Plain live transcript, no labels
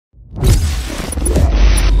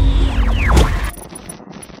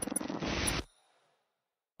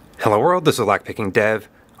Hello world, this is LockpickingDev.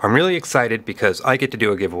 I'm really excited because I get to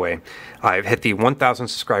do a giveaway. I've hit the 1,000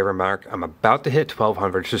 subscriber mark. I'm about to hit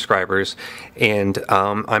 1,200 subscribers, and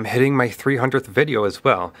I'm hitting my 300th video as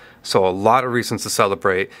well. So a lot of reasons to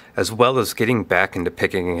celebrate, as well as getting back into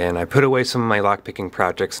picking again. I put away some of my lockpicking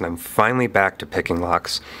projects, and I'm finally back to picking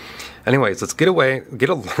locks. Anyways,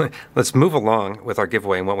 let's move along with our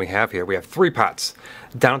giveaway and what we have here. We have 3 pots.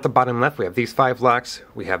 Down at the bottom left, we have these 5 locks.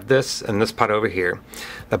 We have this and this pot over here.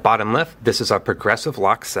 The bottom left, this is our progressive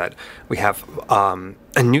lock set. We have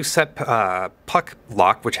a new set puck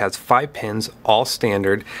lock, which has 5 pins, all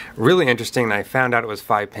standard. Really interesting, and I found out it was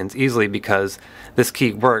 5 pins easily because this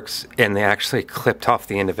key works, and they actually clipped off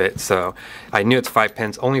the end of it. So I knew it's 5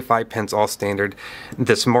 pins, only 5 pins, all standard.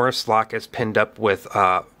 This Morris lock is pinned up with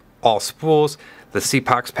all spools. The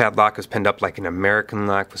CPOX padlock is pinned up like an American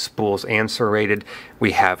lock with spools and serrated.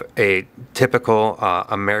 We have a typical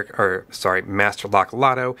Master Lock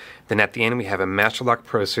Lotto. Then at the end we have a Master Lock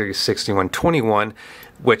Pro Series 6121,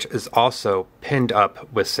 which is also pinned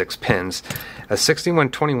up with 6 pins. A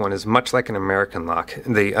 6121 is much like an American lock.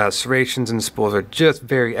 The serrations and spools are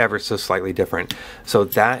just ever so slightly different. So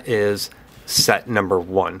that is set number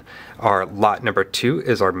 1. Our lot number 2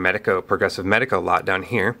 is our Medeco, progressive Medeco lot down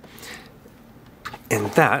here. In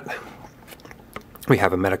that, we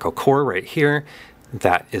have a Medeco core right here.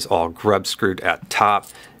 That is all grub screwed at top.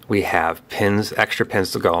 We have pins, extra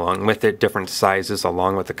pins to go along with it, different sizes,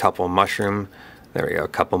 along with a couple mushroom. There we go, a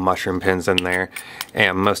couple mushroom pins in there.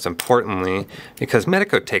 And most importantly, because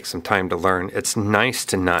Medeco takes some time to learn, it's nice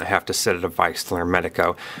to not have to set a device to learn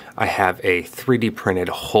Medeco. I have a 3D printed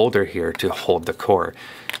holder here to hold the core.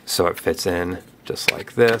 So it fits in just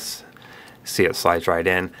like this. See, it slides right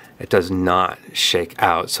in. It does not shake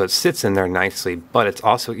out, so it sits in there nicely, but it's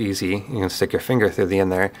also easy. You can stick your finger through the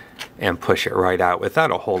end there and push it right out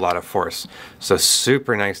without a whole lot of force. So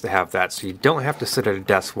super nice to have that, so you don't have to sit at a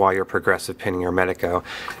desk while you're progressive pinning your Medeco.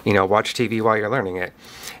 You know, watch TV while you're learning it.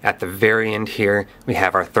 At the very end here, we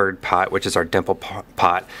have our 3rd pot, which is our Dimple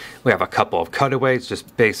pot. We have a couple of cutaways,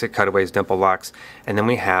 just basic cutaways, dimple locks, and then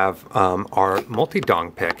we have our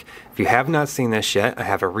multi-dong pick. If you have not seen this yet, I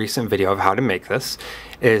have a recent video of how to make this.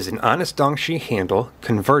 It is an honest dongshi handle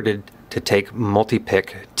converted to take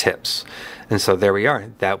multi-pick tips. And so there we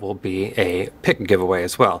are. That will be a pick giveaway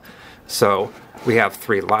as well. So we have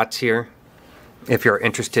 3 lots here. If you're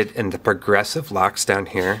interested in the progressive locks down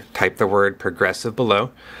here, type the word progressive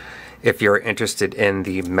below. If you're interested in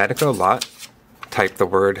the Medeco lot, type the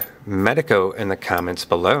word Medeco in the comments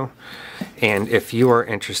below. And if you are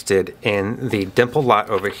interested in the Dimple lot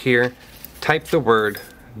over here, type the word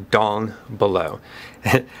dong below.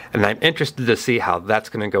 And I'm interested to see how that's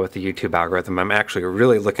going to go with the YouTube algorithm. I'm actually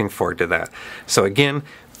really looking forward to that. So again,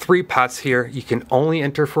 3 pots here. You can only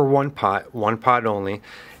enter for 1 pot only.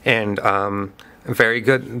 And very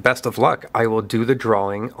good, best of luck. I will do the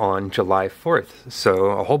drawing on July 4th. So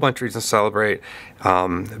a whole bunch of reasons to celebrate.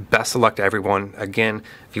 Best of luck to everyone. Again,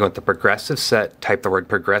 if you want the progressive set, type the word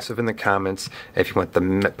progressive in the comments. If you want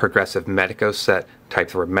the progressive Medeco set, type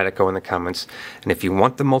the word Medeco in the comments. And if you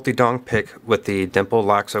want the multi-dong pick with the dimple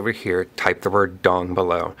locks over here, type the word dong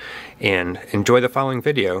below. And enjoy the following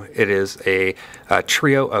video. It is a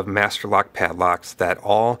trio of Master Lock padlocks that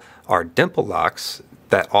all are dimple locks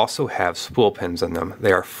that also have spool pins in them.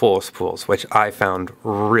 They are full spools, which I found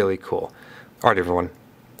really cool. Alright everyone,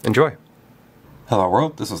 enjoy. Hello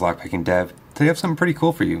world, this is LockpickingDev. Today I have something pretty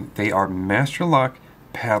cool for you. They are Master Lock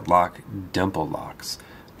Padlock Dimple Locks.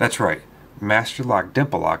 That's right, Master Lock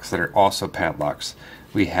Dimple Locks that are also padlocks.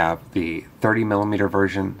 We have the 30mm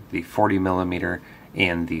version, the 40mm,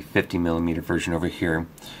 and the 50mm version over here.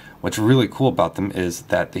 What's really cool about them is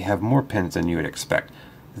that they have more pins than you would expect.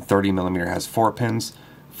 The 30mm has 4 pins,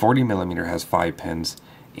 40mm has 5 pins,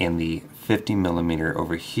 and the 50mm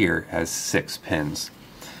over here has 6 pins.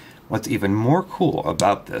 What's even more cool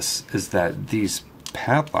about this is that these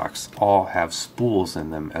padlocks all have spools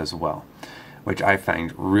in them as well, which I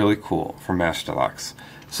find really cool for Master Locks.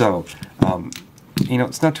 So, you know,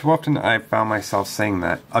 it's not too often I've found myself saying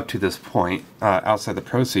that up to this point, outside the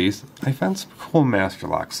Pro Series, I found some cool Master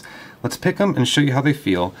Locks. Let's pick them and show you how they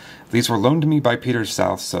feel. These were loaned to me by Peter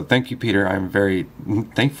South, so thank you, Peter. I'm very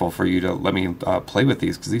thankful for you to let me play with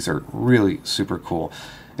these, because these are really super cool.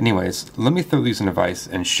 Anyways, let me throw these in a vise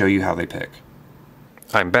and show you how they pick.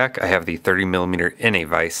 I'm back. I have the 30mm in a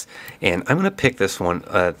vise, and I'm going to pick this one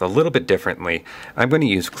a little bit differently. I'm going to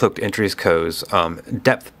use Cloaked Entries Co.'s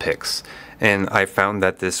depth picks, and I found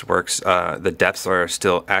that this works. The depths are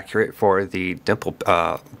still accurate for the dimple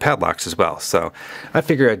padlocks as well, so I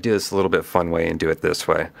figured I'd do this a little bit fun way and do it this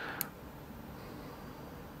way.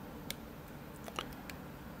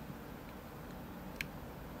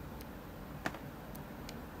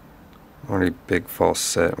 already big false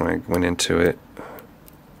set when I went into it.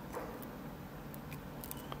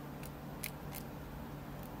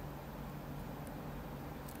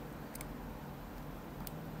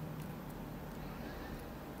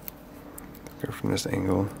 Go from this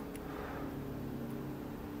angle.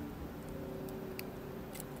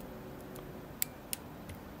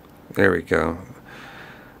 There we go.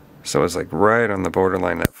 So it's like right on the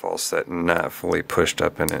borderline that false set, not fully pushed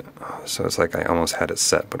up in it. So it's like I almost had it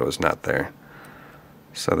set, but it was not there.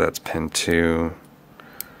 So that's pin 2.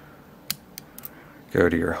 Go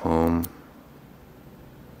to your home.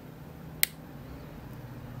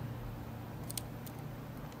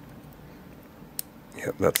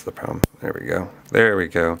 Yep, that's the problem. There we go. There we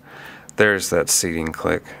go. There's that seating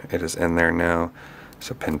click. It is in there now.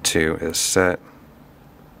 So pin 2 is set.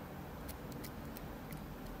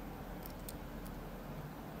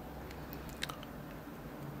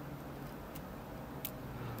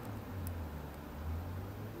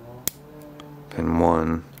 Pin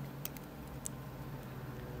 1.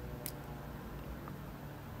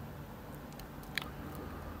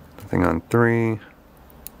 Nothing on 3.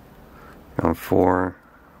 On 4.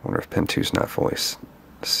 I wonder if pin 2 is not fully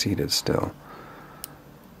seated still.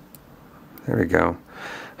 There we go.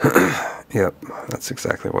 Yep, that's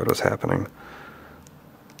exactly what was happening.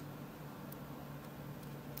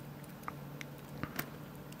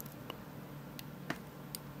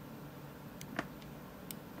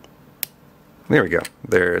 There we go.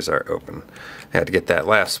 There's our open. I had to get that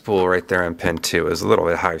last spool right there on pin 2. It was a little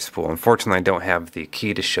bit high spool. Unfortunately, I don't have the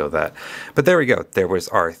key to show that. But there we go. There was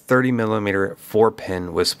our 30mm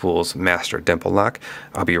 4-pin with spools master dimple lock.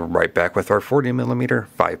 I'll be right back with our 40mm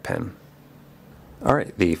 5-pin.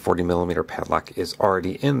 Alright, the 40mm padlock is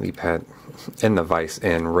already in the vise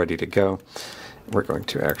and ready to go. We're going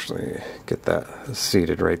to actually get that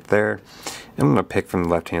seated right there. I'm going to pick from the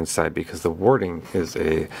left hand side because the warding is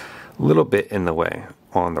a little bit in the way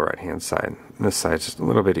on the right hand side. This side's just a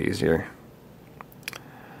little bit easier.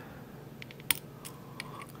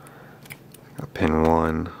 Got pin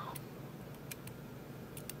 1.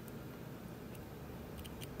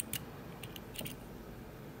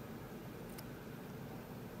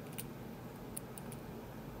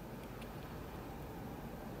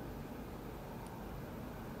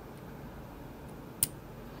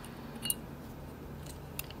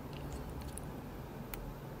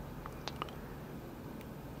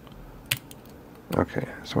 Okay,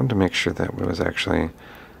 so I wanted to make sure that it was actually, I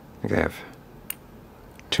think I have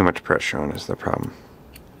too much pressure on is the problem.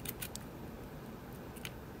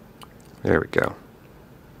 There we go.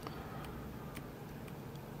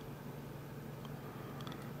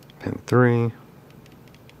 Pin 3.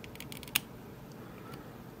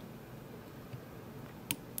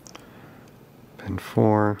 Pin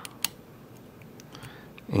 4.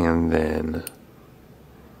 And then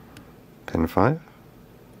pin 5.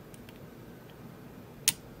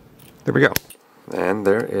 There we go. And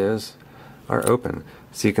there is our open.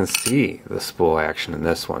 So you can see the spool action in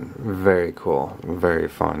this one. Very cool. Very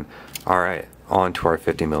fun. Alright, on to our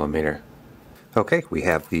 50mm. Okay, we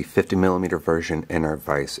have the 50mm version in our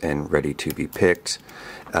vise and ready to be picked.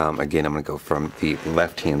 Again, I'm going to go from the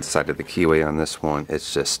left-hand side of the keyway on this one.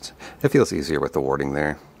 It's just, it feels easier with the warding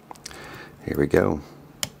there. Here we go.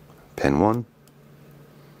 Pin 1.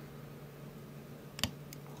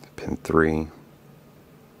 Pin 3.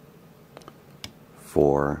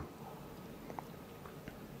 4,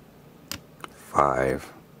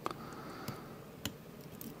 5,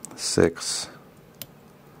 6,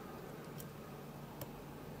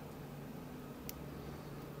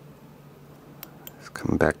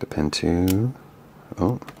 'Come back to pin 2.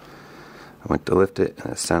 Oh, I went to lift it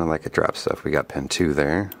and it sounded like it dropped stuff. We got pin 2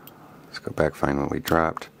 there. Let's go back, find what we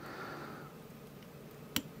dropped.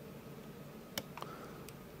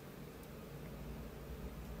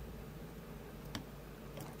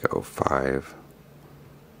 Go 5,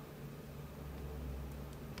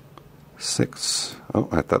 6. Oh,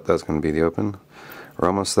 I thought that was going to be the open. We're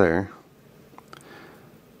almost there.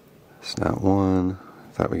 It's not 1.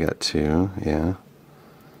 I thought we got 2. Yeah.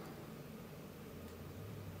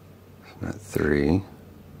 It's not 3.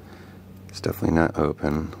 It's definitely not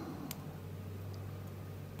open.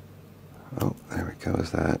 Oh, there we go. Is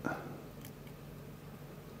that?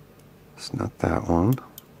 It's not that one.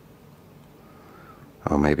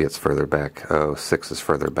 Oh, maybe it's further back. Oh, 6 is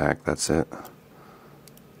further back. That's it.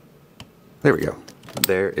 There we go.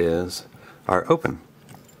 There is our open.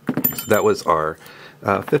 So that was our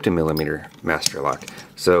 50mm master lock.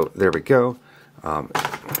 So there we go.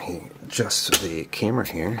 Let me adjust the camera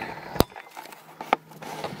here.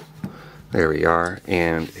 There we are.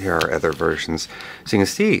 And here are other versions. So you can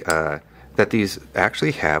see that that these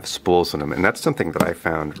actually have spools in them, and that's something that I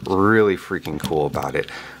found really freaking cool about it.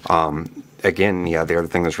 Again, yeah, the other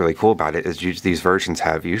thing that's really cool about it is these versions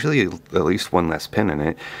have usually at least one less pin in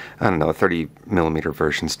it. I don't know, 30mm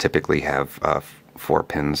versions typically have 4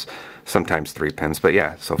 pins, sometimes 3 pins, but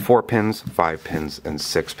yeah, so 4 pins, 5 pins, and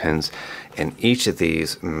 6 pins, and each of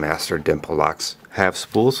these Master Dimple locks have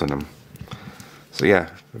spools in them. So yeah,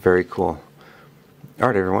 very cool.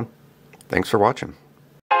 Alright everyone, thanks for watching.